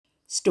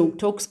Stalk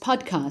Talks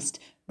podcast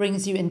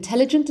brings you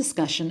intelligent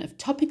discussion of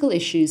topical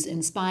issues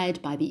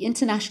inspired by the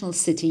international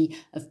city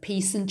of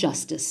peace and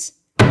justice.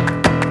 I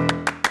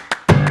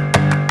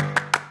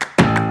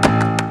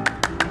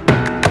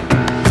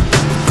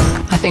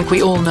think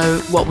we all know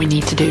what we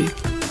need to do.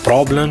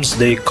 Problems,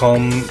 they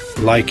come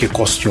like a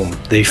costume.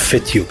 They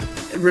fit you.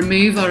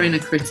 Remove our inner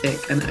critic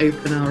and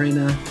open our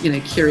inner,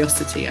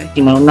 curiosity.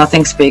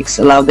 Nothing speaks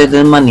louder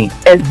than money.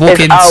 Walk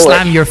in,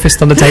 slam your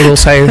fist on the table,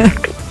 say,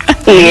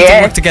 we need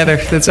to work together.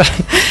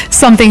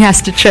 Something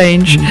has to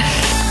change.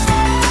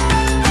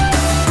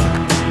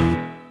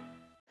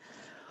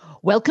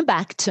 Welcome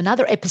back to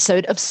another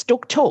episode of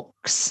Stalk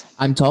Talks.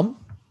 I'm Tom.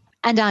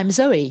 And I'm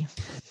Zoe.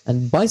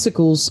 And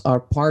bicycles are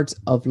part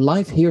of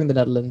life here in the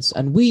Netherlands,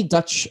 and we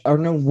Dutch are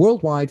known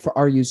worldwide for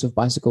our use of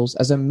bicycles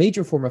as a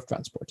major form of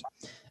transport.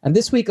 And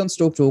this week on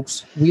Stalk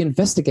Talks, we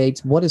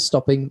investigate what is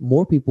stopping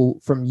more people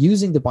from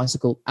using the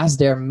bicycle as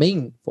their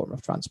main form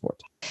of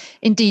transport.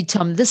 Indeed,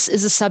 Tom, this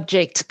is a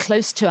subject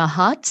close to our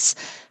hearts.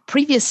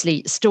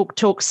 Previously, Stalk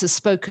Talks has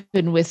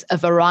spoken with a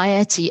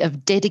variety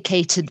of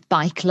dedicated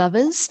bike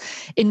lovers,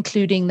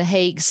 including The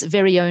Hague's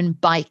very own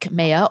bike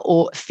mayor,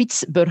 or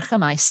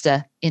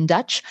fietsburgemeester in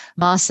Dutch,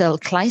 Marcel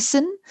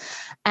Claesen,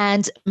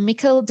 and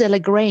Mikkel de la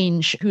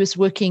Grange, who is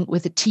working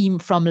with a team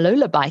from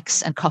Lola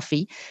Bikes and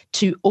Coffee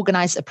to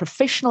organize a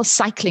professional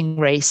cycling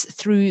race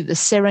through the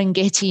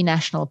Serengeti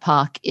National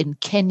Park in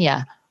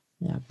Kenya.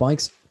 Yeah,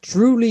 bikes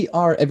truly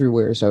are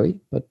everywhere, Zoe,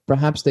 but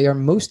perhaps they are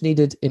most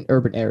needed in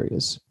urban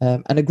areas.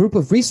 And a group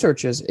of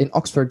researchers in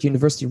Oxford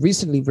University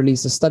recently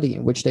released a study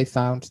in which they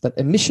found that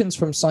emissions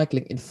from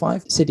cycling in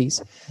 5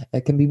 cities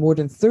can be more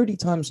than 30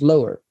 times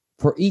lower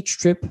for each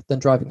trip than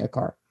driving a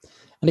car.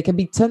 And it can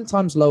be 10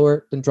 times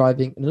lower than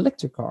driving an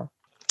electric car.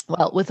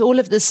 Well, with all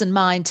of this in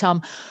mind,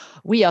 Tom,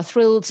 we are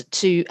thrilled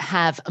to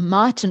have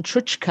Martin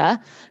Trutschke,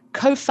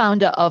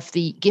 co-founder of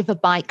the Give a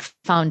Bike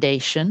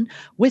Foundation,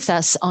 with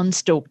us on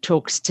Stalk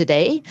Talks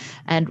today.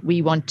 And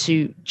we want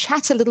to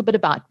chat a little bit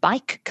about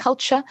bike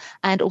culture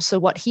and also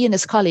what he and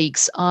his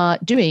colleagues are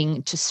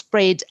doing to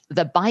spread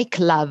the bike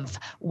love.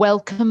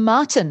 Welcome,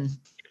 Martin.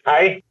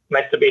 Hi,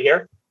 nice to be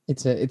here.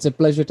 It's a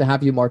pleasure to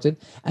have you, Martin.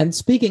 And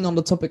speaking on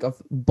the topic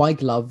of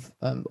bike love,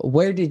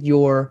 where did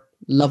your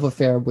love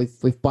affair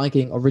with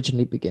biking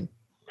originally begin?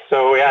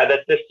 So yeah,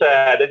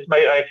 that's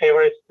my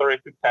favorite story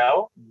to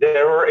tell.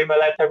 There were in my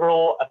life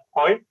several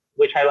points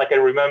which I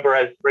remember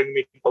as bringing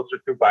me closer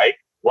to bike.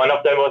 One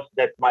of them was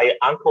that my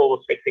uncle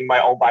was fixing my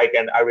own bike,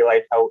 and I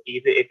realized how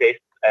easy it is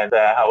and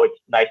how it's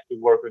nice to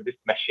work with this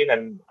machine.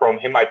 And from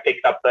him, I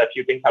picked up a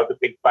few things how to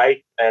fix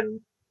bikes, and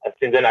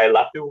since then I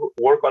love to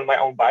work on my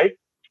own bike.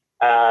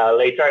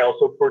 Later, I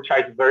also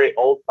purchased a very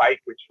old bike,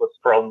 which was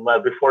from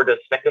before the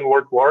Second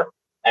World War.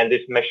 And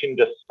this machine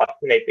just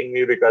fascinating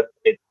me because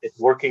it's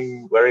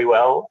working very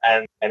well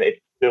and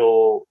it's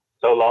still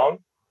so long.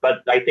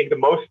 But I think the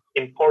most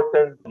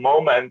important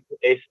moment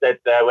is that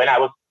when I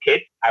was a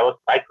kid, I was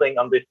cycling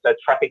on this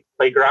traffic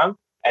playground,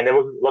 and it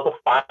was a lot of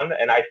fun,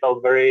 and I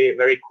felt very,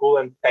 very cool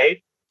and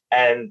safe.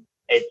 And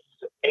it's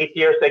 8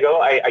 years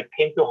ago, I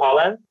came to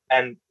Holland,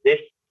 and this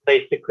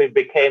basically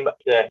became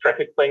the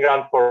traffic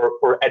playground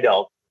for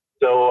adults.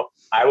 So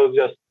I was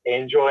just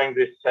enjoying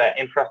this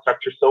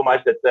infrastructure so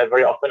much that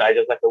very often I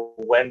just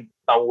went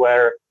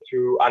somewhere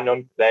to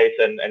unknown place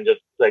and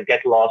just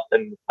get lost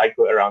and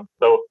cycle around.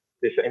 So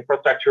this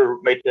infrastructure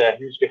made a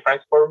huge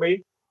difference for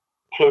me.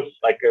 Plus,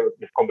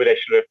 this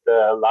combination with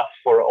the love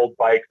for old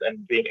bikes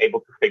and being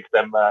able to fix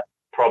them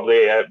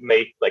probably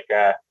made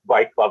a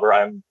bike lover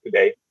I am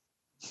today.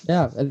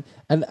 Yeah,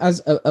 and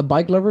as a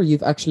bike lover,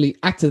 you've actually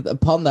acted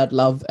upon that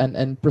love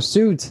and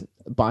pursued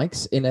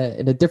bikes in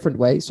a different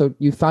way. So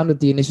you founded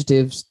the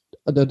initiatives,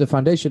 the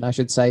foundation, I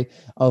should say,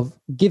 of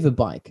Give a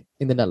Bike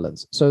in the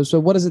Netherlands. So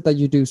what is it that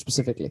you do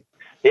specifically?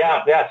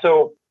 Yeah.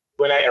 So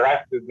when I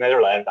arrived to the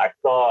Netherlands, I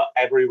saw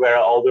everywhere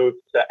all those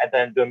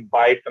abandoned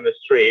bikes on the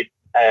street,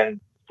 and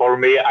for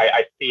me,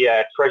 I see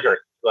treasures.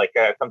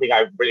 Something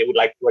I really would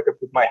like to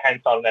put my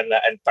hands on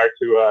and start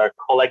to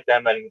collect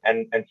them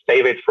and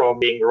save it from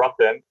being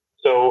rotten.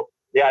 So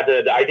yeah,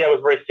 the idea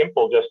was very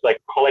simple, just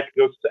collect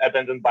those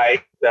abandoned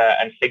bikes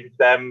and fix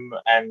them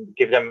and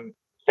give them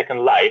second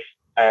life.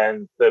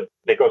 And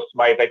because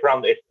my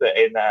background is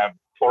in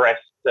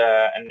forest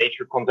and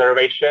nature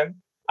conservation,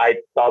 I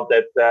thought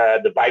that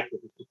the bike as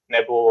a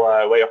sustainable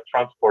way of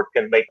transport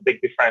can make a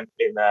big difference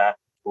in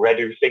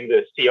reducing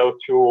the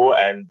CO2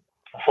 and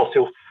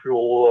fossil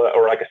fuel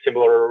or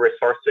similar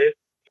resources.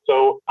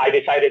 So I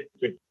decided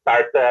to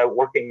start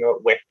working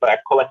with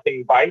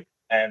collecting bikes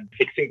and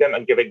fixing them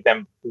and giving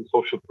them to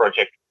social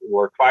projects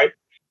worldwide.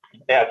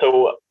 Yeah,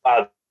 so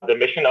the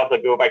mission of the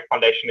Give a Bike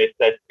Foundation is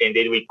that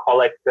indeed we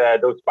collect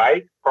those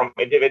bikes from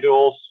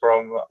individuals,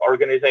 from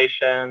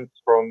organizations,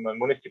 from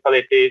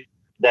municipalities.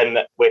 Then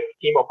with a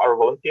team of our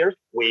volunteers,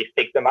 we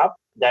pick them up.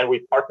 Then we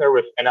partner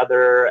with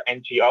another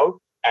NGO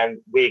and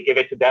we give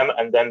it to them,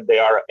 and then they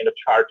are in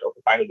charge of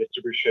the final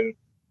distribution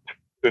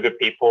to the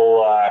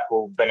people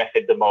who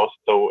benefit the most.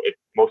 So it's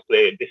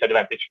mostly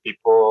disadvantaged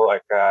people,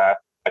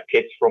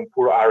 kids from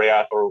poor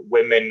areas or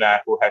women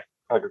who have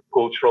like a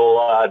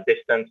cultural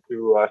distance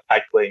to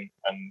cycling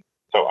and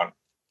so on.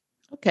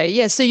 Okay,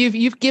 yeah. So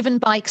you've given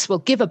bikes. Well,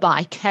 Give a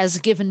Bike has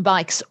given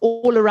bikes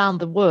all around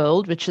the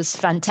world, which is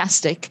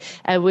fantastic.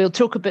 We'll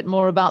talk a bit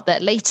more about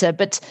that later.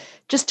 But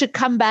just to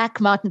come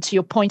back, Martin, to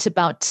your point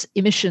about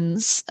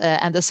emissions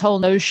and this whole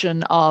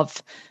notion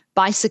of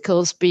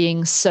bicycles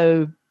being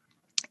so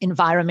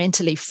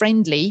environmentally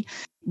friendly,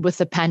 with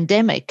the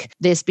pandemic,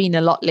 there's been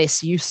a lot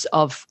less use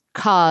of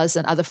cars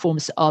and other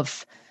forms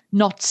of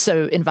not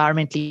so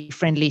environmentally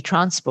friendly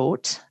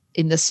transport.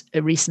 In this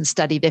recent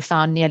study, they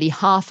found nearly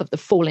half of the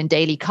fall in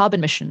daily carbon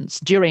emissions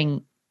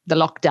during the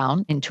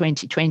lockdown in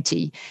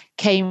 2020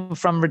 came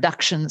from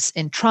reductions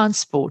in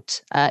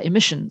transport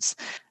emissions.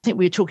 I think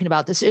we were talking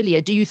about this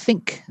earlier. Do you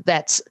think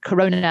that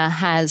Corona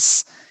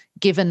has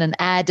given an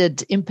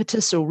added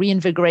impetus or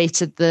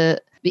reinvigorated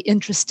the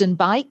interest in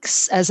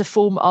bikes as a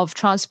form of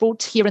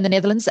transport here in the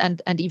Netherlands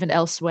and even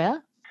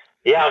elsewhere?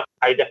 Yeah,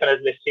 I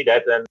definitely see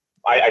that. And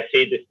I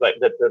see this like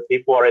that the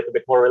people are a little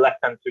bit more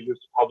reluctant to use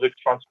public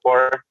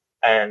transport.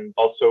 And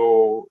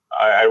also,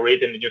 I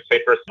read in the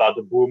newspapers about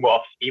the boom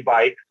of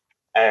e-bikes,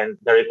 and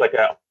there is like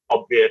a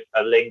obvious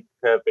link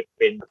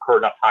between the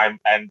Corona time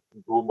and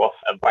the boom of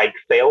bike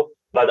sales.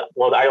 But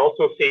what I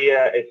also see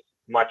is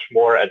much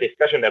more a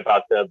discussion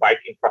about the bike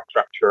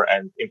infrastructure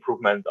and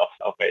improvement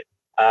of it.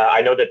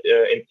 I know that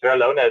in Sierra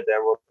Leone,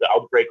 there was the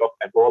outbreak of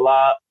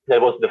Ebola.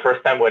 That was the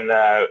first time when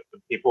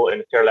people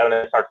in Sierra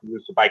Leone started to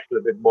use the bike a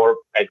little bit more,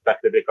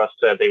 exactly because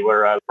they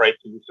were afraid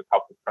to use the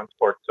public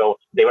transport. So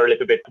they were a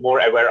little bit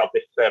more aware of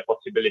this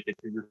possibility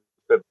to use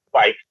the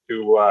bike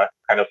to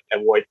kind of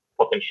avoid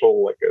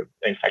potential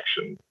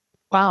infection.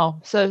 Wow.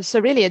 So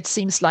really, it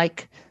seems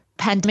like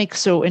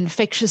pandemics or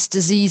infectious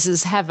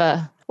diseases have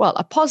a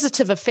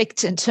positive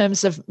effect in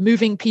terms of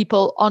moving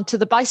people onto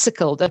the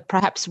bicycle that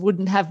perhaps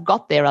wouldn't have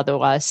got there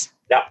otherwise.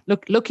 Yeah.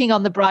 Looking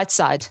on the bright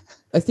side.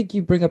 I think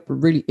you bring up a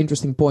really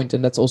interesting point,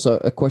 and that's also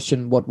a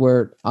question what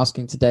we're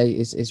asking today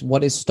is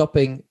what is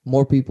stopping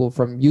more people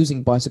from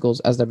using bicycles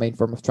as their main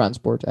form of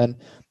transport? And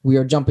we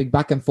are jumping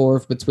back and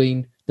forth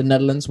between the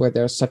Netherlands, where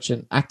there's such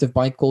an active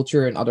bike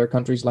culture, and other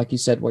countries, like you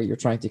said, where you're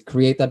trying to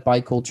create that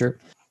bike culture.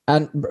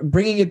 And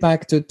bringing it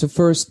back to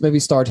first maybe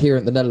start here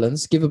in the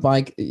Netherlands, Give a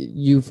Bike,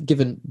 you've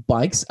given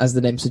bikes, as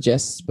the name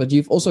suggests, but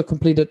you've also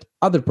completed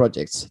other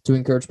projects to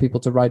encourage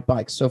people to ride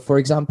bikes. So, for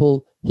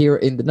example, here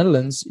in the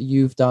Netherlands,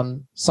 you've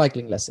done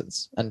cycling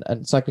lessons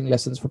and cycling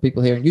lessons for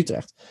people here in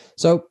Utrecht.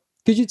 So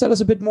could you tell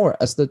us a bit more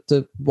as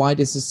to why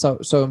this is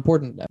so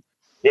important?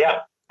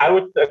 Yeah. I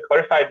would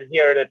clarify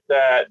here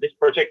that this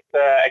project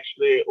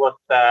actually was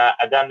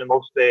done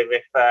mostly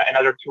with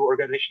another two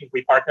organizations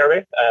we partner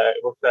with.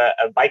 It was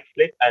a Bike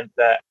Split and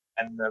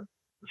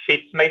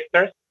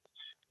Fietsmeesters.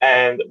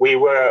 And we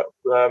were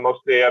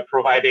mostly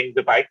providing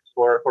the bikes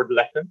for the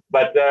lesson.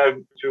 But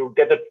to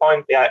get the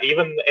point,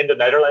 even in the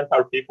Netherlands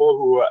are people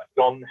who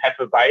don't have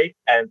a bike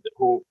and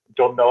who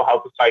don't know how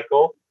to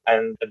cycle.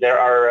 And there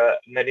are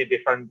many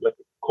different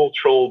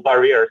cultural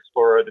barriers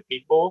for the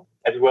people,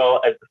 as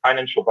well as the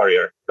financial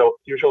barrier. So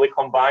usually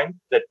combined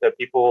that the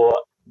people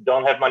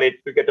don't have money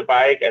to get a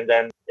bike, and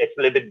then it's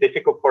a little bit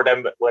difficult for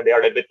them when they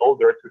are a little bit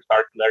older to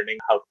start learning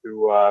how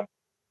to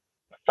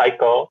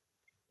cycle.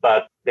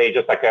 But they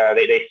just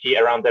they see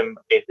around them,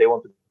 if they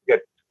want to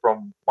get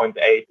from point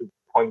A to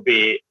point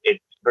B,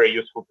 it's very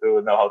useful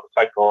to know how to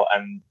cycle,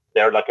 and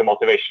their a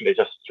motivation is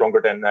just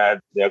stronger than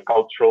their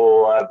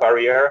cultural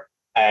barrier.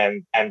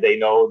 And they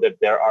know that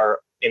there are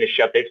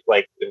initiatives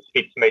like the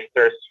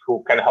Fietsmeesters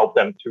who can help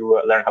them to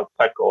learn how to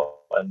cycle,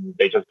 and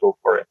they just go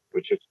for it,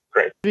 which is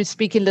great. We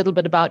speak a little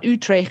bit about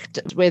Utrecht,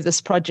 where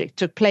this project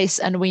took place,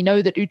 and we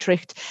know that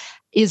Utrecht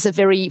is a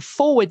very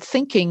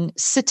forward-thinking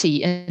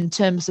city in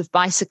terms of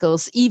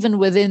bicycles. Even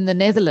within the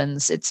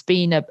Netherlands, it's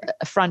been a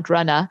front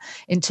runner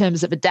in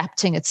terms of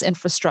adapting its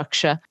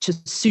infrastructure to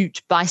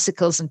suit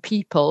bicycles and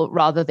people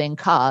rather than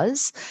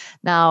cars.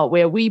 Now,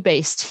 where we're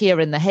based here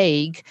in The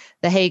Hague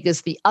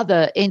is the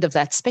other end of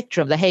that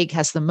spectrum. The Hague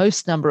has the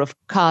most number of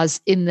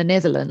cars in the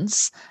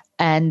Netherlands.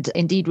 And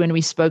indeed, when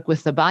we spoke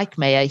with the bike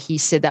mayor, he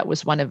said that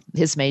was one of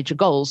his major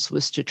goals,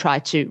 was to try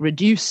to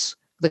reduce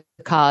the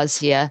cars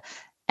here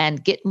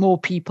and get more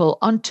people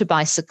onto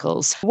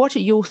bicycles. What are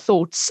your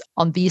thoughts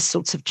on these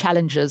sorts of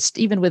challenges,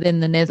 even within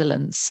the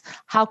Netherlands?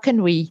 How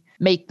can we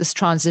make this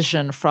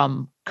transition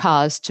from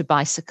cars to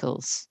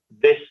bicycles?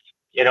 This,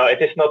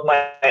 it is not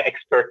my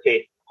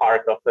expertise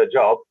part of the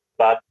job,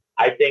 but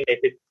I think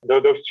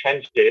those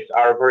changes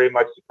are very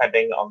much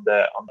depending on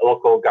the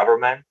local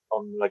government,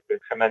 on the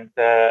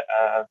gemeente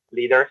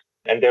leaders,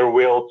 and their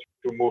will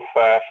to move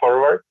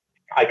forward.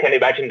 I can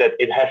imagine that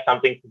it has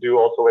something to do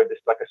also with this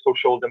a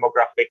social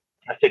demographic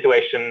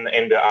situation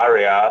in the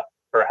area.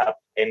 Perhaps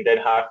in Den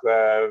Haag,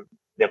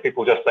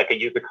 people just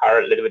use the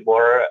car a little bit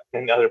more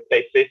than other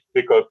places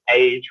because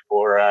age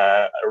or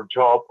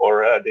job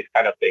or this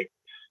kind of thing.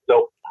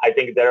 So I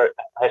think there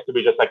has to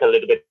be just a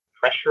little bit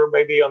pressure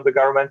maybe on the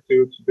government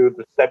to do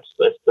the steps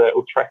as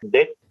Utrecht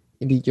did.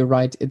 Indeed, you're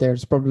right.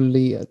 There's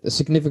probably a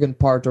significant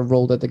part or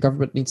role that the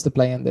government needs to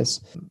play in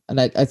this. And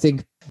I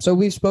think, so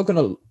we've spoken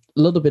a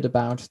little bit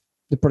about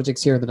the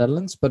projects here in the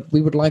Netherlands, but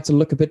we would like to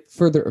look a bit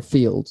further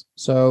afield.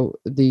 So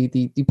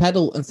the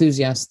pedal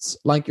enthusiasts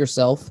like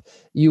yourself,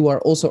 you are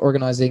also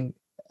organizing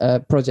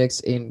projects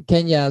in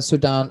Kenya,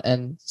 Sudan,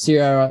 and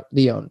Sierra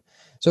Leone.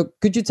 So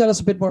could you tell us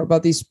a bit more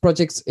about these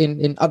projects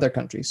in other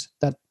countries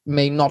that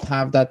may not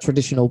have that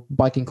traditional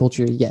biking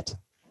culture yet?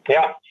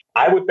 Yeah,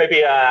 I would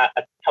maybe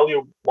tell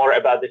you more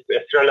about this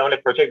Sierra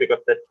Leone project, because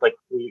that's like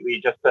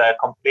we just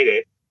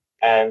completed,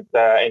 and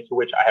into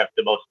which I have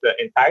the most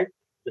insight.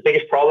 The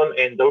biggest problem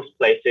in those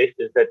places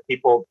is that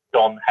people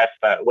don't have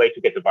a way to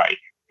get a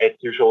bike.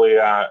 It's usually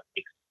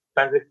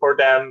expensive for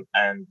them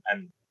and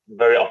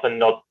very often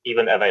not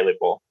even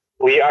available.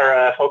 We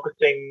are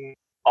focusing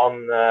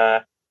on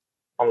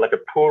like a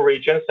poor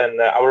regions,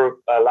 and our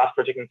last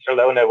project in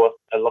Sierra Leone was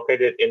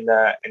located in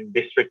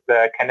district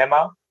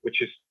Kenema,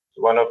 which is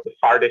one of the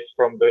farthest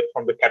from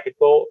the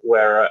capital,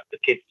 where the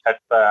kids have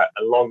a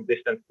long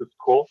distance to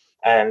school,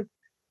 and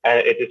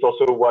it is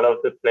also one of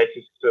the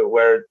places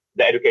where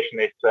the education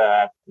is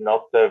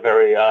not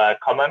very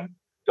common.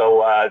 So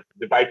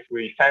the bikes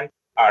we send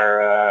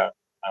are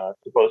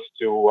supposed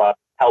to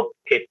help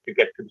kids to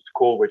get to the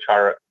school, which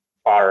are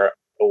far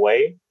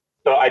away.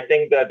 So I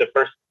think that the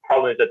first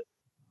problem is that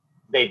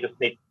they just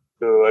need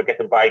to get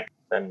a bike,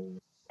 and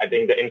I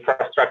think the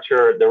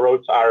infrastructure, the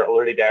roads are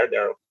already there.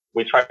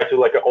 We try to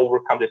like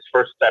overcome this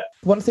first step.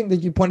 One thing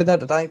that you pointed out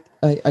that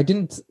I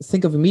didn't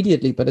think of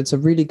immediately, but it's a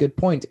really good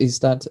point, is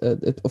that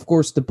of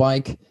course the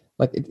bike,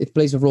 like it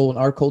plays a role in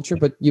our culture,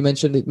 but you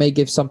mentioned it may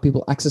give some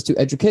people access to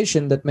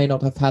education that may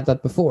not have had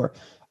that before.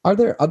 Are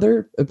there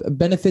other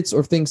benefits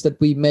or things that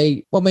we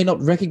may not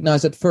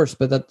recognize at first,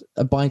 but that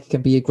a bike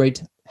can be a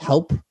great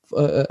help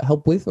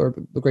with, or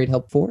a great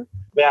help for?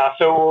 Yeah,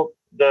 so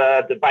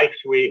the bikes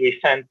we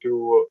send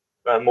to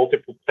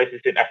multiple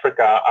places in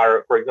Africa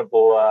are, for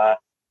example,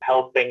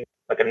 helping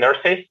like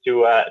nurses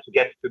to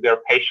get to their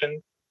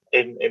patients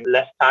in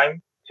less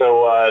time.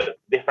 So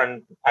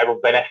different type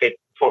of benefits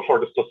for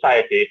the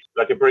society,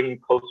 like bringing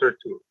closer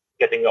to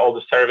getting all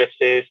the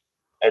services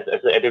as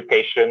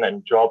education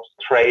and jobs,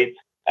 trade.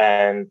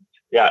 And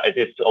yeah, it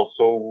is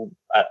also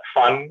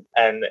fun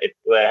and it's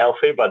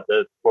healthy, but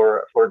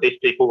for these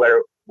people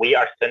where we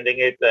are sending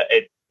it,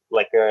 it's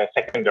like a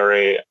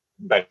secondary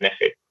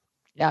benefit.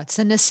 Yeah, it's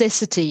a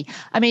necessity.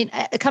 I mean,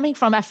 coming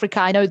from Africa,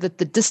 I know that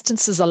the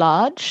distances are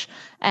large,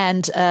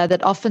 and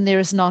that often there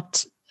is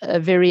not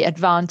very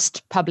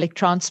advanced public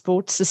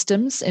transport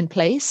systems in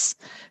place.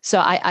 So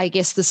I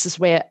guess this is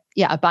where,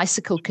 a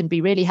bicycle can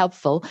be really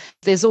helpful.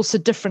 There's also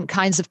different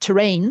kinds of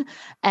terrain.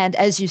 And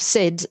as you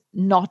said,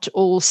 not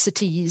all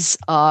cities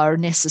are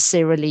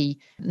necessarily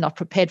not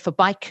prepared for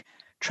bike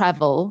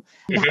travel.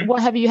 Mm-hmm.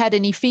 Have you had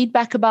any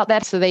feedback about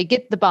that? So they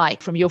get the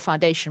bike from your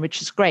foundation,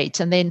 which is great.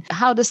 And then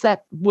how does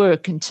that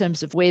work in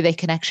terms of where they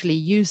can actually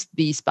use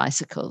these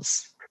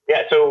bicycles?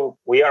 Yeah, so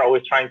we are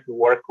always trying to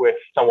work with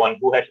someone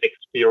who has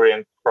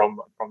experience from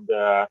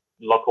the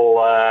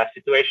local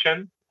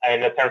situation.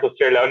 And in terms of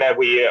Sierra Leone,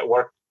 we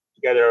work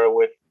together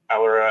with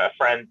our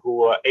friend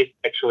who is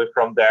actually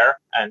from there,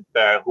 and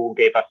who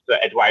gave us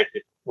the advice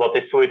what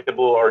is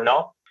suitable or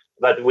not.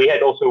 But we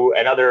had also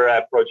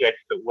another project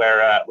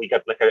where we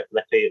got like a,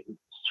 let's say,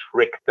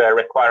 strict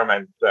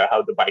requirements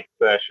how the bike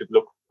should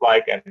look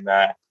like and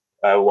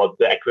what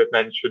the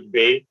equipment should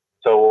be.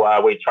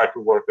 So we try to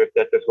work with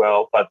that as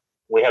well. But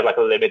we have like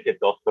a limited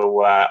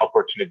also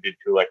opportunity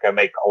to like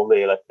make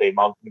only, let's say,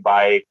 mountain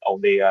bike,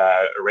 only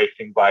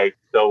racing bike.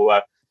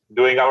 So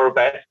doing our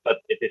best, but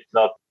it is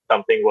not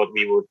something what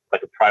we would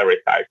like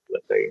prioritize,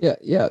 let's say.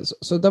 Yeah.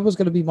 So that was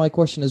going to be my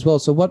question as well.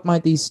 So what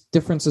might these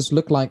differences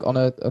look like on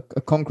a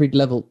concrete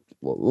level?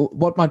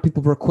 What might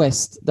people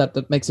request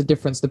that makes a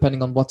difference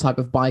depending on what type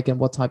of bike and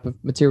what type of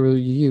material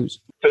you use?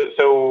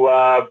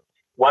 So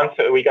once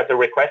we got the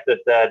request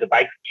that the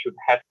bike should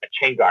have a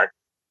chain guard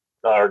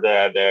or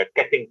the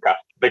kettingkast,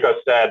 because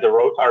the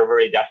roads are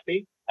very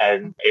dusty,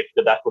 and if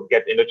the dust would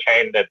get in the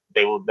chain, that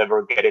they will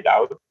never get it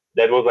out.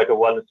 That was like a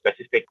one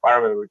specific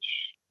requirement, which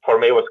for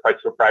me was quite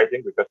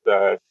surprising,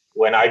 because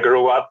when I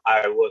grew up,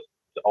 I was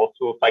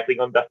also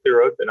cycling on dusty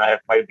roads, and I have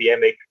my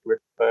BMX with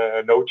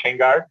no chain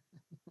guard.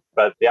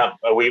 But yeah,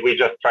 we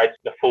just tried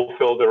to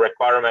fulfill the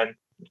requirement,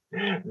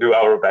 do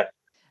our best.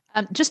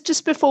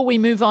 Just before we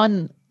move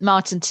on,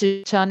 Martin,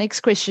 to our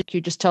next question,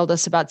 you just told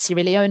us about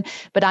Sierra Leone,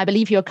 but I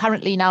believe you're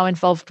currently now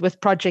involved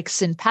with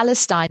projects in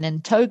Palestine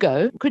and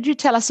Togo. Could you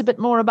tell us a bit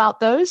more about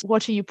those?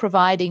 What are you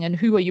providing and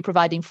who are you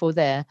providing for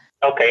there?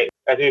 Okay.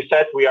 As you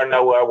said, we are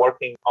now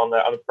working on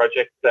a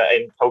project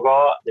in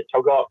Togo.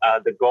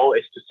 The goal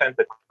is to send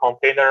a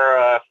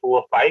container full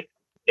of bikes.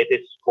 It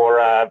is for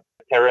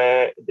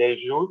Terre des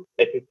Jours.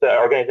 It is an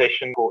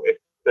organization who is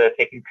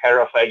taking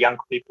care of young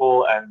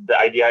people, and the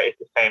idea is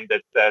the same,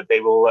 that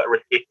they will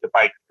receive the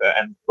bikes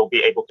and will be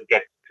able to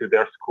get to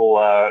their school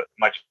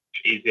much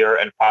easier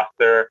and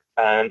faster.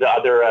 And the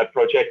other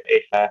project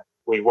is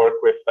we work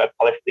with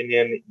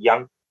Palestinian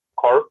Young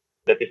Corps.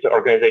 That is the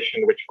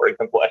organization which, for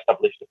example,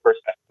 established the first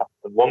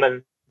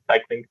woman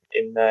cycling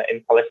in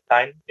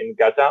Palestine, in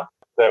Gaza.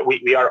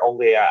 we are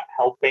only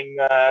helping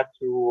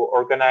to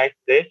organize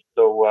this.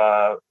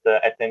 So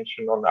the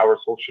attention on our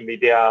social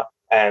media,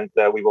 and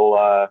we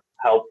will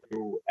help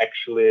to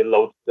actually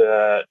load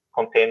the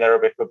container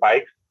with the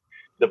bikes.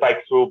 The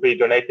bikes will be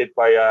donated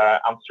by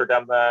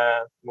Amsterdam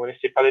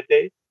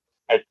municipality.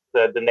 As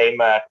the name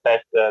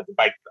says, the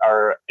bikes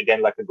are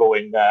again like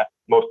going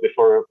mostly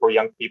for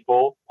young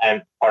people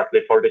and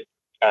partly for this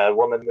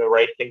women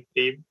racing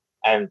team.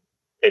 And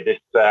it is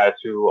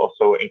to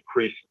also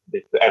increase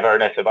this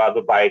awareness about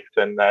the bikes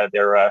and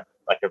their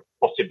like a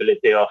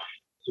possibility of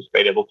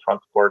sustainable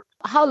transport.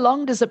 How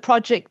long does a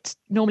project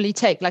normally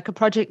take? Like a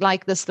project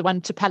like this, the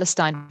one to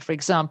Palestine, for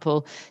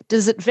example,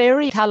 does it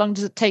vary? How long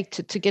does it take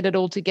to get it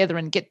all together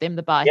and get them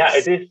the bikes? Yeah,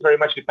 it is very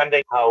much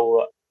depending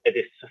how it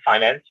is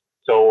financed.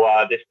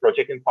 So this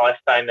project in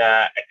Palestine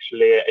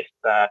actually is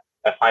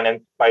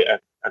financed by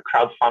a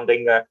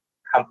crowdfunding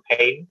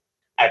campaign.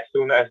 As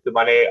soon as the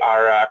money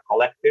are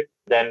collected,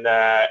 then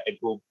it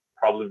will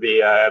probably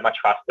be much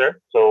faster.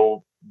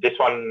 So this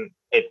one,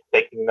 it's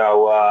taking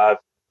now a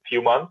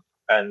few months.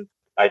 And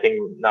I think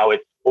now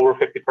it's over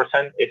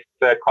 50% is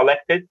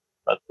collected,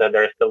 but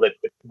there is still a little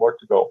bit more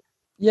to go.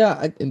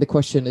 Yeah, and the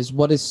question is,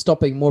 what is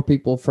stopping more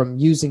people from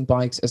using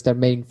bikes as their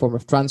main form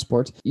of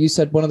transport? You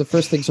said one of the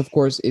first things, of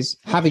course, is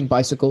having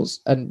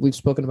bicycles. And we've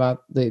spoken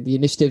about the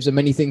initiatives and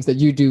many things that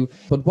you do.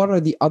 But what are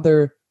the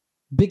other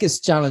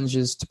biggest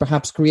challenges to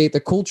perhaps create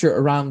the culture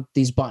around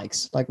these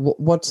bikes? Like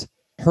what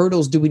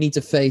hurdles do we need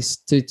to face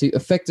to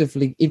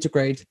effectively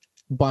integrate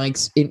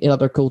bikes in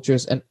other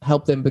cultures and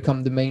help them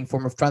become the main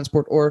form of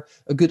transport or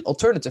a good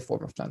alternative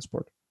form of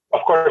transport?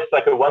 Of course,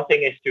 like one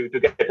thing is to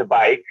get a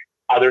bike.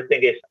 Other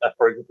thing is,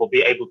 for example,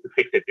 be able to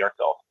fix it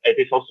yourself. It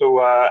is also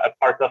a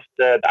part of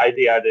the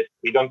idea that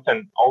we don't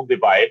send only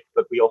bikes,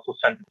 but we also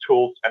send the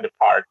tools and the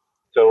parts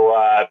so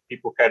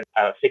people can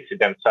fix it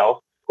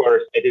themselves. Of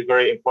course, it is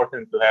very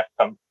important to have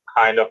some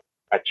kind of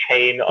a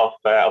chain of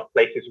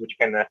places which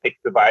can fix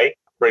the bike.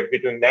 Brings me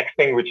to the next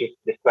thing, which is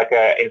just like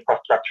a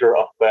infrastructure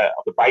of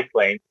the bike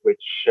lanes,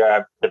 which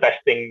the best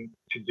thing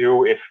to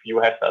do if you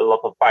have a lot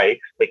of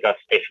bikes, because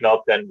if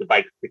not, then the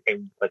bikes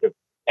became like a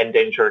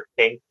endangered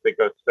thing,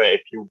 because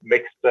if you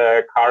mix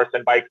cars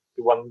and bikes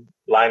to one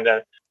line,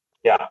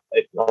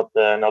 it's not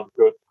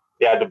good.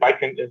 Yeah, the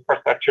bike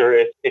infrastructure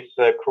is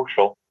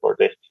crucial for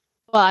this.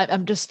 Well,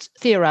 I'm just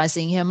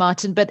theorizing here,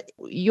 Martin, but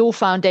your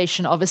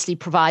foundation obviously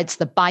provides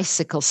the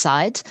bicycle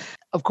side.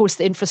 Of course,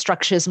 the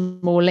infrastructure is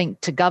more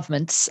linked to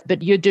governments,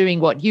 but you're doing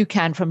what you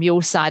can from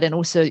your side. And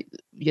also,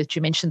 you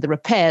mentioned the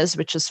repairs,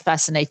 which is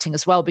fascinating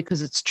as well,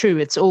 because it's true.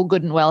 It's all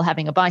good and well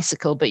having a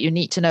bicycle, but you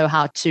need to know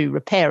how to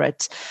repair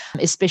it,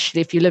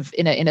 especially if you live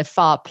in a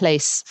far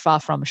place, far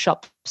from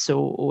shops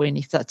or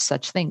any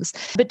such things.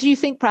 But do you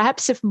think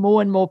perhaps if more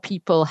and more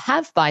people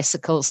have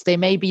bicycles, there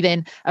may be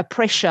then a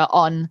pressure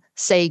on,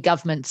 say,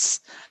 governments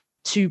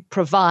to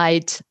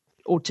provide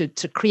or to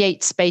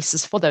create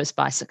spaces for those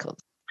bicycles?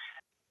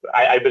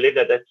 I believe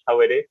that that's how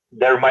it is.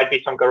 There might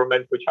be some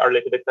governments which are a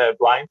little bit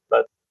blind,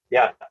 but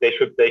yeah, they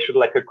should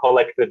like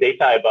collect the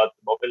data about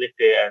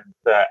mobility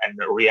and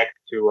react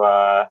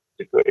to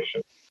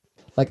situations.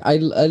 Like I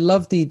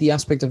love the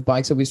aspect of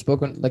bikes that we've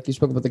spoken. Like you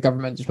spoke about the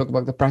government, you spoke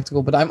about the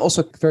practical, but I'm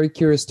also very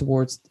curious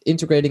towards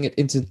integrating it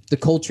into the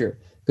culture.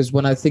 Because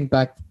when I think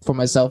back for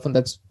myself, and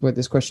that's where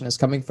this question is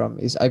coming from,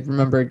 is I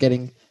remember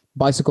getting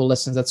bicycle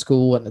lessons at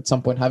school and at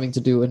some point having to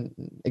do an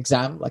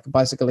exam, like a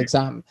bicycle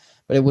exam,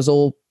 but it was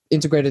all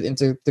integrated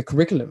into the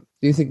curriculum.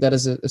 Do you think that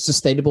is a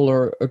sustainable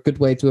or a good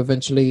way to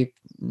eventually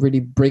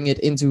really bring it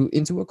into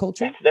a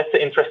culture? That's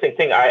the interesting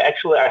thing. I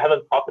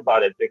haven't thought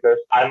about it because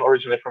I'm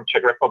originally from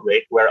Czech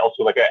Republic, where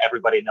also like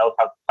everybody knows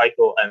how to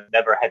cycle and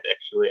never had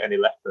actually any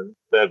lessons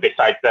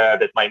besides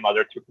that my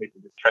mother took me to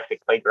the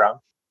traffic playground.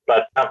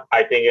 But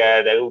I think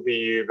that will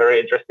be a very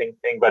interesting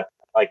thing. But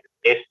like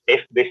if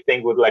this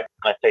thing would like,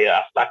 let's say,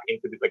 stuck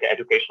into this like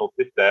educational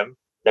system,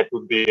 that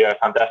would be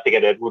fantastic,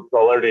 and it would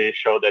already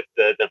show that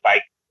the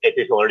bike, it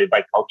is already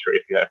bike culture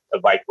if you have a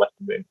bike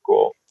lesson in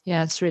school.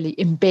 Yeah, it's really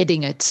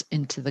embedding it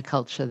into the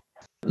culture.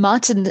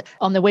 Martin,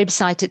 on the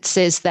website, it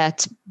says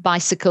that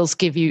bicycles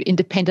give you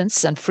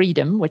independence and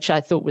freedom, which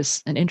I thought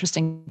was an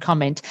interesting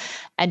comment.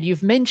 And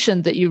you've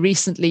mentioned that you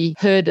recently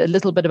heard a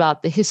little bit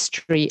about the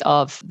history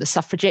of the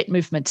suffragette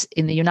movement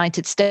in the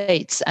United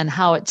States and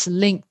how it's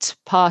linked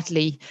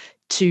partly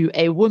to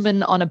a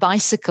woman on a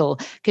bicycle.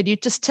 Could you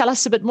just tell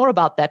us a bit more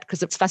about that?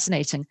 Because it's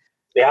fascinating.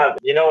 Yeah,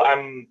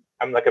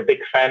 I'm like a big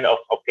fan of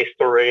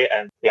history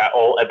and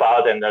all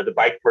about the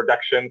bike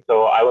production.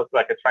 So I was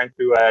like trying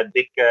to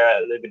dig a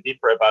little bit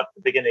deeper about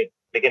the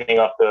beginning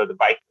of the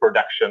bike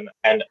production.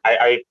 And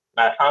I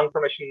found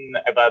information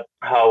about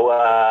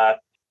how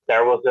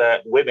there was a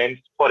women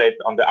spotted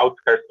on the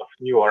outskirts of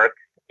New York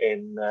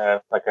in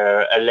like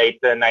a late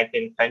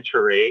 19th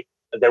century.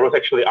 There was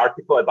actually an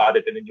article about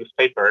it in the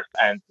newspapers,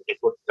 and it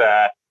was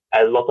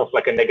a lot of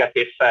like a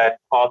negative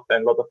thoughts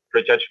and a lot of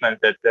prejudgment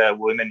that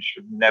women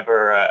should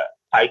never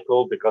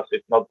cycle because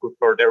it's not good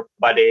for their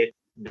bodies.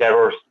 There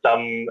was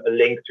some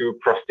link to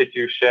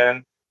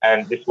prostitution,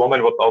 and this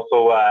woman was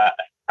also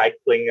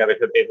cycling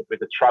with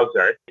the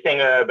trousers. This thing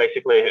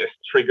basically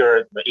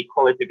triggered the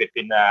equality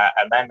between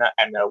men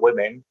and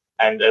women,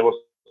 and it was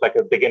like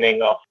a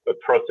beginning of a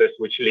process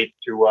which leads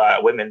to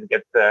women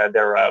get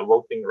their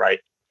voting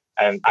rights.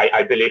 And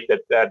I believe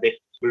that this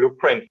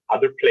blueprint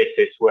other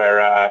places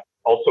where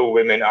also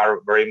women are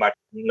very much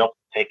not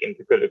taken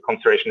into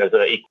consideration as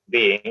an equal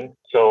being.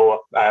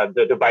 So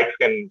the bikes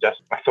can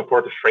just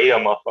support the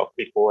freedom of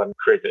people and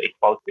create the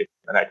equality.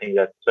 And I think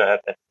that's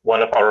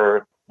one of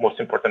our most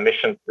important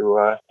missions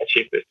to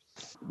achieve this.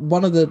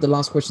 One of the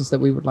last questions that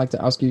we would like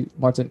to ask you,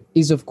 Martin,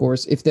 is of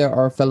course, if there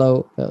are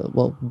fellow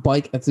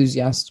bike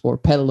enthusiasts or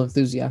pedal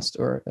enthusiasts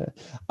or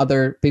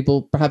other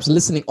people perhaps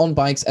listening on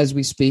bikes as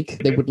we speak,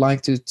 they would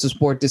like to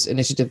support this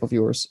initiative of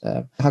yours.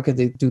 How can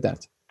they do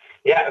that?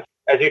 Yeah,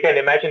 as you can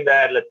imagine,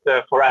 that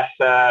for us,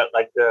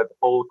 like the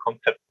whole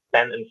concept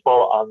stand and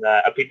fall on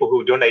people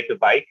who donate a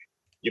bike.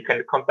 You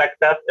can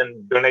contact us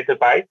and donate a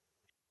bike.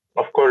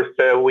 Of course,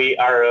 we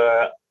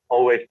are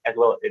always as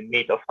well in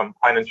need of some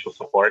financial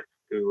support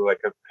to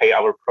pay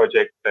our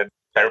projects and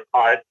spare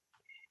parts.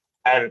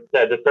 And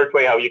the third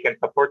way how you can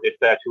support is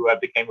to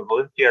become a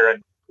volunteer,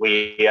 and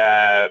we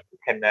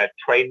can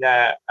train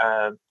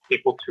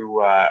people to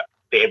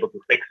be able to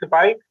fix a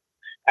bike.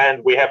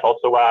 And we have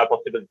also a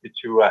possibility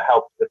to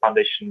help the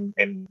foundation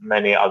in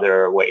many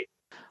other ways.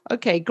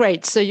 Okay,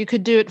 great. So you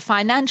could do it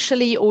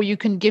financially, or you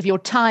can give your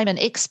time and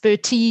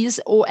expertise,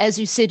 or as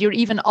you said, you're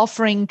even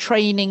offering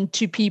training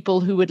to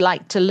people who would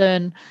like to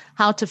learn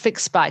how to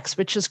fix bikes,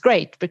 which is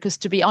great because,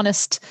 to be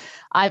honest,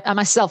 I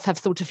myself have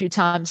thought a few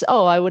times,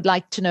 I would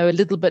like to know a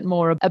little bit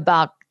more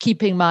about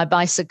keeping my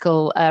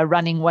bicycle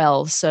running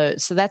well. So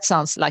that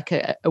sounds like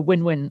a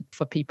win-win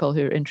for people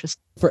who are interested.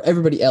 For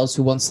everybody else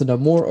who wants to know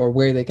more or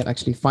where they can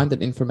actually find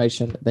that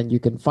information, then you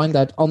can find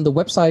that on the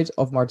website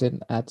of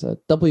Martin at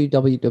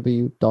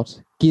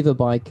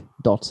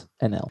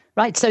www.giveabike.nl.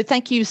 Right. So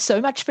thank you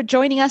so much for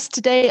joining us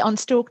today on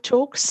Stork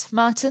Talks,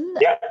 Martin.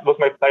 Yeah, it was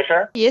my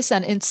pleasure. Yes,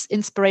 and it's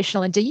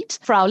inspirational indeed.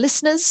 For our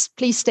listeners,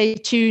 please stay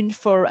tuned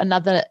for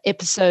another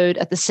episode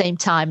at the same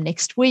time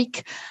next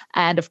week.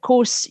 And of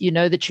course, you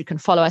know that you can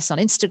follow us on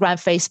Instagram,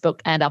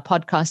 Facebook, and our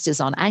podcast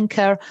is on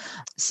Anchor.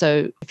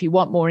 So if you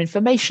want more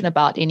information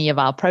about any of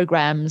our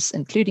programs,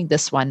 including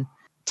this one,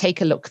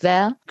 take a look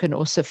there. You can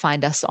also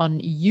find us on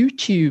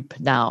YouTube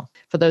now,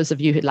 for those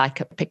of you who like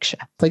a picture.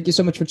 Thank you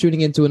so much for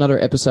tuning in to another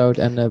episode,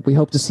 and we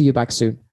hope to see you back soon.